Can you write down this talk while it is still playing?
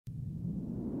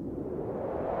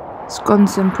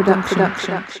Skonson production.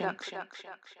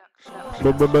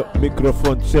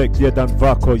 Mikrofon check, jeden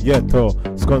wako jeto.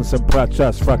 Skonson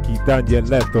praca, szwaki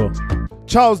Danieletto.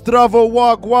 Ciao, zdravo,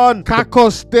 wagwan.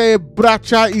 Kakoste,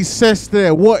 bracia I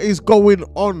sestre. What is going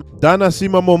on? Dana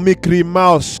simamo Mikri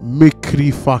mouse.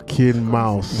 Mikri fucking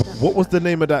mouse. What was the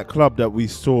name of that club that we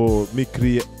saw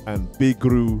Mikri and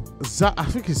Bigru? I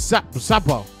think it's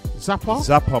Zappa.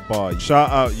 Zappa bar. Shout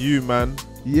out you, man.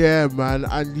 Yeah, man.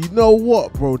 And you know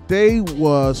what, bro? They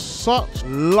were such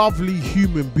lovely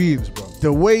human beings, bro.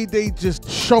 The way they just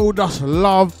showed us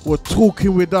love, were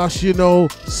talking with us, you know,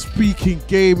 speaking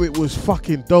game, it was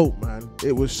fucking dope, man.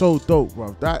 It was so dope,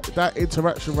 bro. That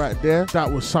interaction right there,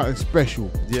 that was something special.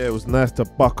 Yeah, it was nice to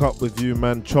buck up with you,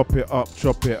 man. Chop it up.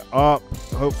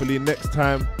 Hopefully next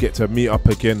time, get to meet up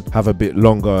again, have a bit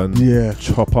longer and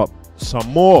chop up some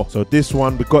more. So this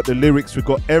one, we got the lyrics, we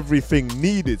got everything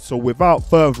needed. So without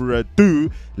further ado,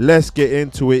 let's get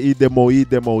into it. Idemo.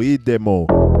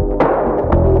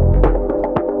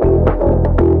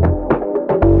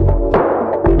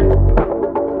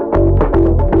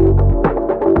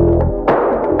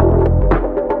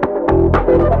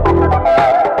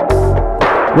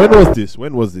 When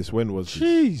was this?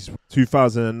 Jeez.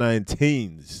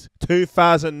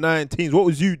 2019. What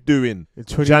was you doing?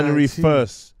 January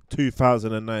 1st,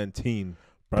 2019.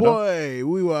 Brother. Boy,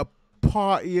 we were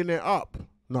partying it up.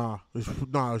 Nah, it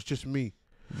was just me.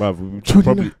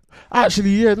 Probably.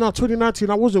 Actually, yeah, 2019,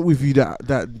 I wasn't with you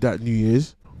that New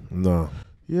Year's. No.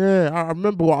 Yeah, I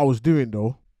remember what I was doing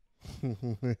though.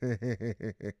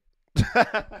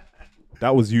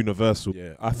 That was universal.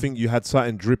 Yeah, I think you had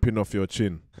something dripping off your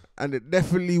chin. And it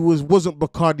definitely wasn't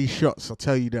Bacardi shots, I'll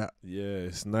tell you that. Yeah,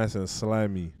 it's nice and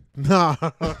slimy. Nah.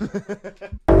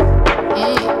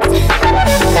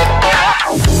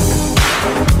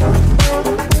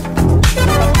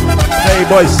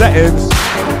 Plejboj settings.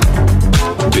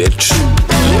 Bitch.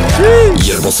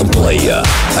 Jerbo sam playa,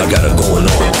 I got it going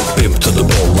on. Pimp to the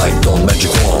ball like Don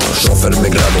Magic Wand. Šofer me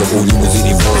grado u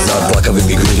limuzini voza. Dlakavi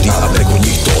mi grudi, a preko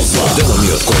njih toza. Delo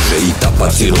mi od kože I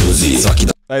tapac iluziji. Svaki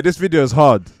dan. Hey, this video is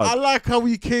hard. I like how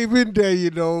he came in there,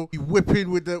 you know,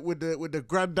 whipping with the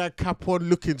granddad cap on,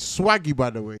 looking swaggy, by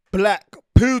the way. Black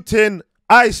Putin,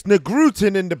 Ice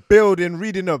Negrutin in the building,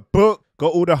 reading a book.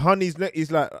 Got all the honeys.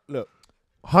 He's like, look,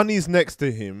 honeys next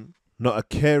to him. Not a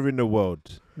care in the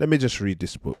world. Let me just read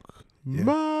this book. Yeah.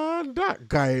 Man, that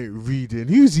guy ain't reading.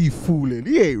 Who's he fooling?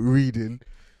 He ain't reading.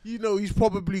 You know, he's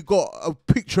probably got a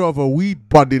picture of a weed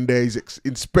bud in there. He's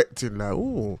inspecting, like,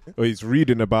 oh. Or he's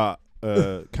reading about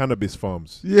cannabis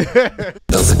farms. Yeah.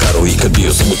 Dan za karo I kad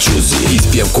bio sam u čuzi.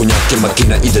 Ispijam konjake,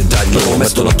 makina ide dalje. Prvo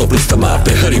mesto na top listama,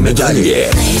 pehari medalje.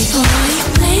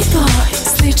 Plejboj,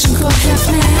 sličan ko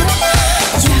Hefner.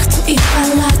 Jahtu I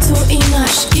palatu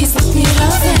imaš izletni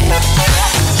rover.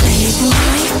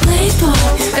 Plejboj,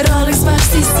 Rolex baš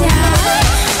ti sjaj.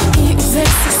 I uvek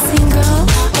si single,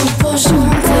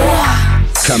 obožavam te ja.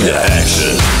 Kamera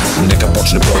action, neka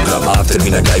počne program.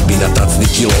 After na gajbi na tacni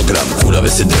kilogram. Kurave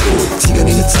se deru,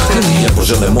 ciganine cakani. Ja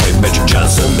požele moj Magic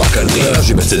Johnson, Bakarni.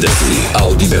 Raži Mercedesi,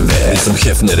 Audi BMW. Nisam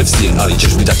Hefnerev sin, ali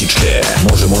ćeš mi dati čke.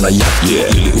 Možemo na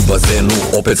jahti ili u bazenu.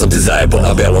 Opet sam te zajebo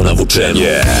na belo navučenu.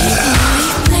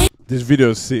 This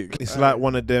video is sick. It's like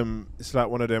one of them. It's like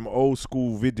one of them old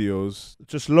school videos.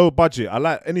 Just low budget. I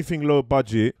like anything low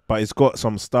budget, but it's got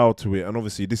some style to it. And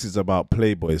obviously, this is about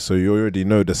Plejboj, so you already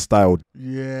know the style.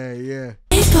 Yeah.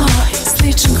 Plejboj,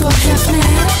 sličan ko Hefner.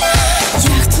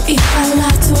 Jahtu I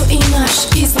palatu imaš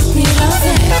izletni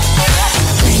rover.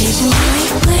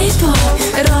 Plejboj,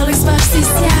 Rolex baš ti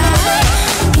sjaj.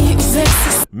 I uvek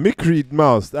si. Mikri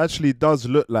mouse actually does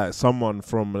look like someone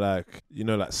from like, you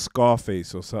know, like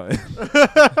Scarface or something.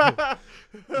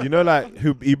 You know, like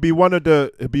he'd be one of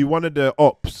the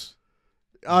ops.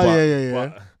 Oh, yeah.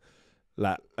 But,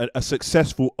 like a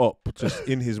successful op, just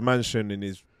in his mansion, in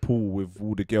his pool with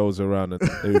all the girls around and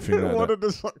everything like one that. of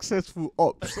the successful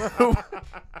ops.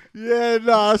 Yeah,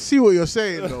 nah, I see what you're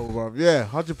saying though, bruv. Yeah,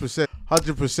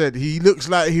 100%. He looks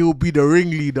like he'll be the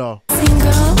ringleader.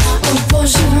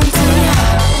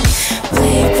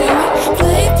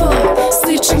 Plejboj,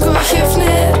 sličan ko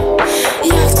Hefner.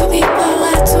 Jahtu I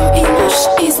palatu imaš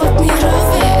izletni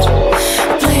rover.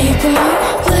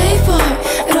 Plejboj,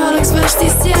 Rolex baš ti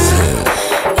sjaj.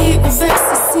 I uvek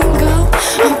si single,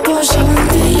 obožavam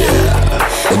te ja.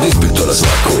 Od inspektora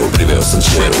svako priveo sam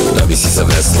čeru. Da bi si sa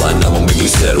vesla na mom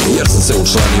gliseru. Jer sam se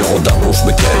učlanio odavno u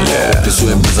šmekerje.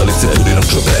 Opisujem buzalice, turiram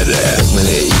čopere. Od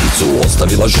mene je Ivicu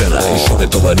ostavila žena. I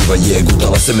šonetova riba je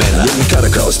gutala semena. Jedni kara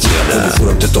kao stijena.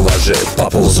 Furam tetovaže,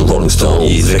 papovo su Rolling Stone.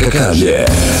 I izreka kaže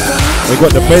They got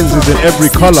the Benzes in every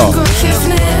color.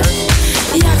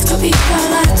 Jak to I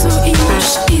palatu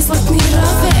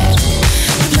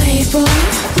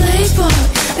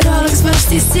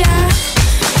ti sjaj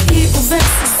I uvek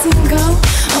si single,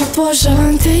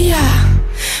 obožavam te ja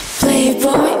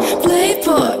Plejboj,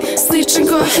 plejboj, sličan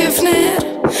ko Hefner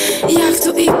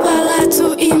Jahtu I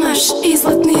palatu, imaš I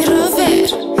zlatni rover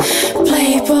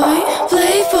Plejboj,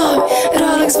 plejboj,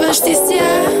 Rolex baš ti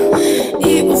sjaj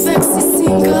I uvek si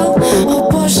single,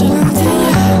 obožavam te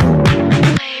ja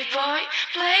Plejboj,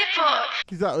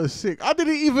 plejboj That was sick. I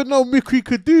didn't even know Mikri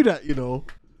could do that, you know.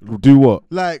 Do what?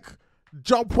 Like,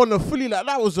 jump on a fully, like,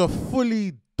 that was a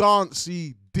fully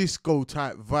dancey disco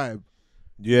type vibe.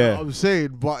 Yeah. You know what I'm saying?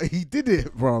 But he did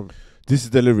it, bro. This is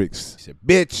the lyrics. He said,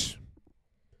 bitch,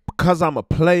 because I'm a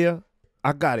player,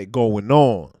 I got it going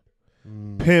on.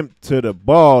 Pimp to the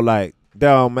ball like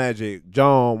Down Magic,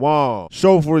 John Wall.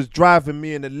 Chauffeur is driving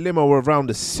me in a limo around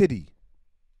the city.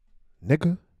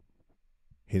 Nigga.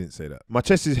 He didn't say that. My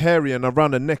chest is hairy and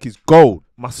around the neck is gold.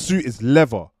 My suit is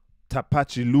leather.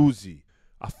 Tapachi Luzi.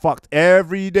 I fucked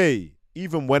every day,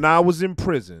 even when I was in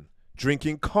prison.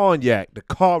 Drinking cognac, the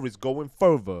car is going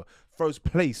further. First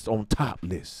place on top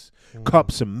list.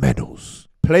 Cups and medals.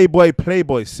 Playboy,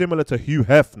 playboy, similar to Hugh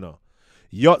Hefner.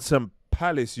 Yachts and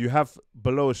palace you have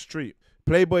below a street.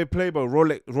 Playboy, playboy,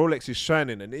 Rolex is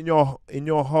shining, and in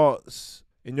your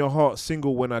heart,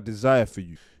 single when I desire for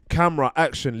you. Camera,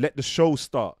 action, let the show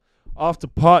start. After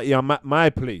party, I'm at my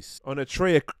place on a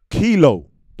tray of kilo.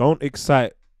 Don't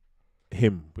excite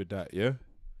him with that, yeah?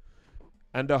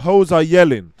 And the hoes are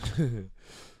yelling,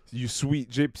 you sweet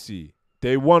gypsy.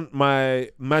 They want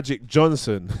my Magic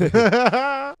Johnson.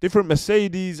 Different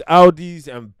Mercedes, Audis,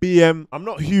 and BM. I'm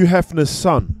not Hugh Hefner's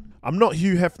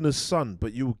son,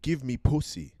 but you'll give me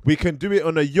pussy. We can do it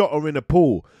on a yacht or in a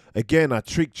pool. Again, I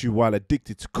tricked you while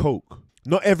addicted to coke.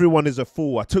 Not everyone is a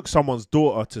fool. I took someone's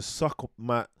daughter to suck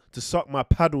my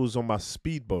paddles on my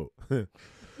speedboat.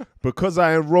 Because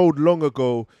I enrolled long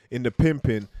ago in the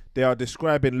pimping, they are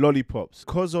describing lollipops.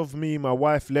 Because of me, my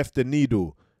wife left the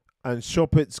needle, and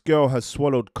Shoppett's girl has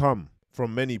swallowed cum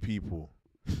from many people.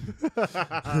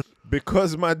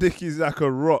 Because my dick is like a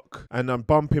rock, and I'm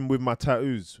bumping with my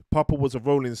tattoos. Papa was a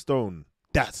Rolling Stone.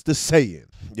 That's the saying.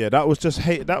 Yeah, that was just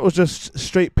hate. That was just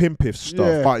straight pimpiff stuff.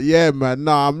 Yeah, but yeah, man.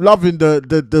 Nah, I'm loving the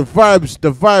vibes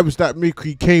that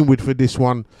Mikri came with for this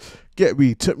one. Get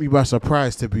me, took me by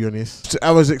surprise, to be honest.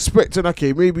 I was expecting,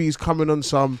 okay, maybe he's coming on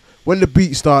some. When the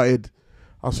beat started,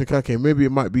 I was thinking, okay, maybe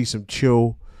it might be some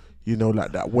chill, you know,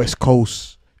 like that West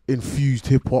Coast infused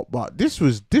hip hop. But this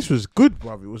was good,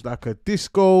 bruv. It was like a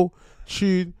disco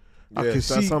tune. I can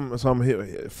see some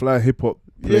fly hip hop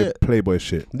Playboy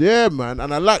shit. Yeah, man,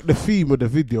 and I like the theme of the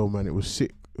video, man. It was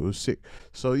sick. It was sick.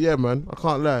 So yeah, man, I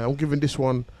can't lie. I'm giving this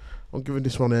one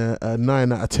a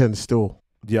 9 out of 10 still.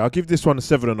 Yeah, I'll give this one a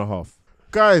 7.5.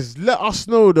 Guys, let us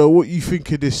know though what you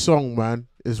think of this song, man,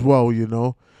 as well, you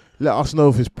know. Let us know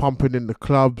if it's pumping in the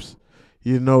clubs.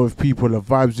 You know, if people are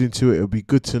vibes into it, it'll be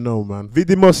good to know, man.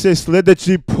 Vidimo se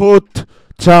sledeći put.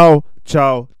 Ciao,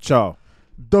 ciao, ciao.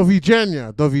 Do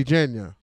widzenia, do widzenia.